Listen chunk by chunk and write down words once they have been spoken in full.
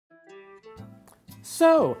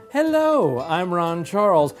So, hello, I'm Ron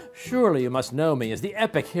Charles. Surely you must know me as the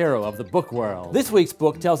epic hero of the book world. This week's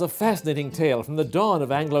book tells a fascinating tale from the dawn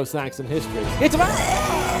of Anglo-Saxon history. It's about...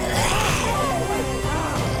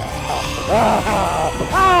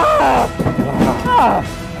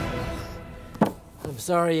 I'm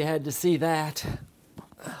sorry you had to see that.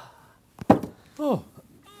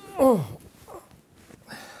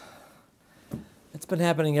 It's been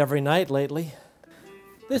happening every night lately.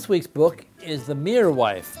 This week's book is The Mere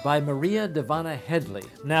Wife by Maria Devana Headley.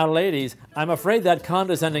 Now, ladies, I'm afraid that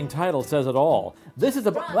condescending title says it all. This is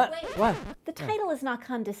a... What? The title is not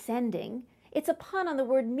condescending. It's a pun on the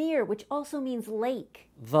word mere, which also means lake.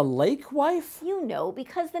 The Lake Wife? You know,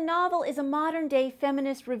 because the novel is a modern-day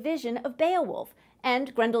feminist revision of Beowulf,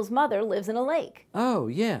 and Grendel's mother lives in a lake. Oh,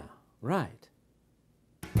 yeah, right.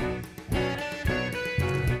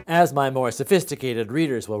 As my more sophisticated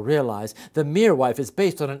readers will realize, The Mere Wife is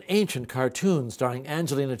based on an ancient cartoon starring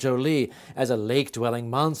Angelina Jolie as a lake-dwelling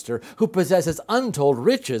monster who possesses untold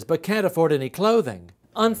riches but can't afford any clothing.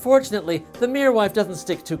 Unfortunately, The Mere Wife doesn't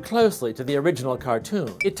stick too closely to the original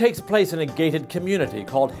cartoon. It takes place in a gated community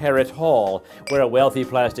called Harrett Hall, where a wealthy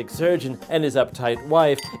plastic surgeon and his uptight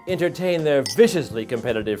wife entertain their viciously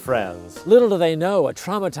competitive friends. Little do they know, a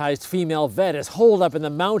traumatized female vet is holed up in the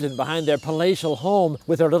mountain behind their palatial home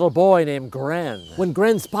with her little boy named Gren. When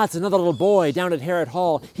Gren spots another little boy down at Harrett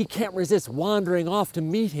Hall, he can't resist wandering off to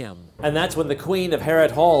meet him. And that's when the Queen of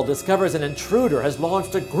Harrett Hall discovers an intruder has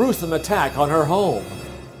launched a gruesome attack on her home.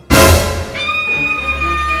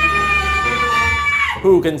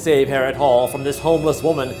 Who can save Harrett Hall from this homeless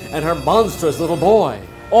woman and her monstrous little boy?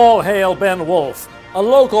 All hail Beowulf, a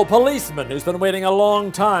local policeman who's been waiting a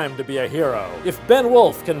long time to be a hero. If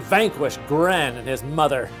Beowulf can vanquish Gren and his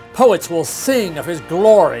mother, poets will sing of his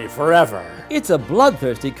glory forever. It's a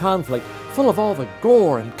bloodthirsty conflict full of all the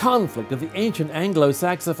gore and conflict of the ancient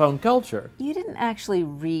Anglo-Saxophone culture. You didn't actually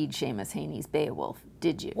read Seamus Heaney's Beowulf,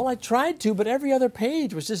 did you? Well, I tried to, but every other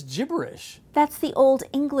page was just gibberish. That's the Old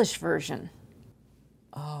English version.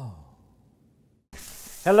 Oh.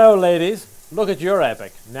 Hello, ladies. Look at your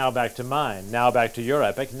epic. Now back to mine. Now back to your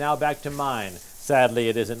epic. Now back to mine. Sadly,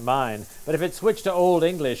 it isn't mine. But if it switched to Old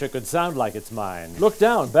English, it could sound like it's mine. Look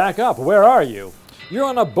down. Back up. Where are you? You're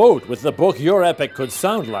on a boat with the book your epic could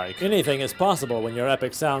sound like. Anything is possible when your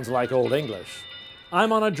epic sounds like Old English.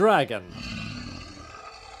 I'm on a dragon.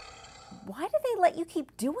 Why do they let you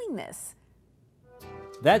keep doing this?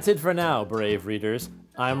 That's it for now, brave readers.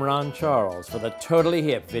 I'm Ron Charles for the Totally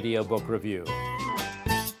Hip Video Book Review.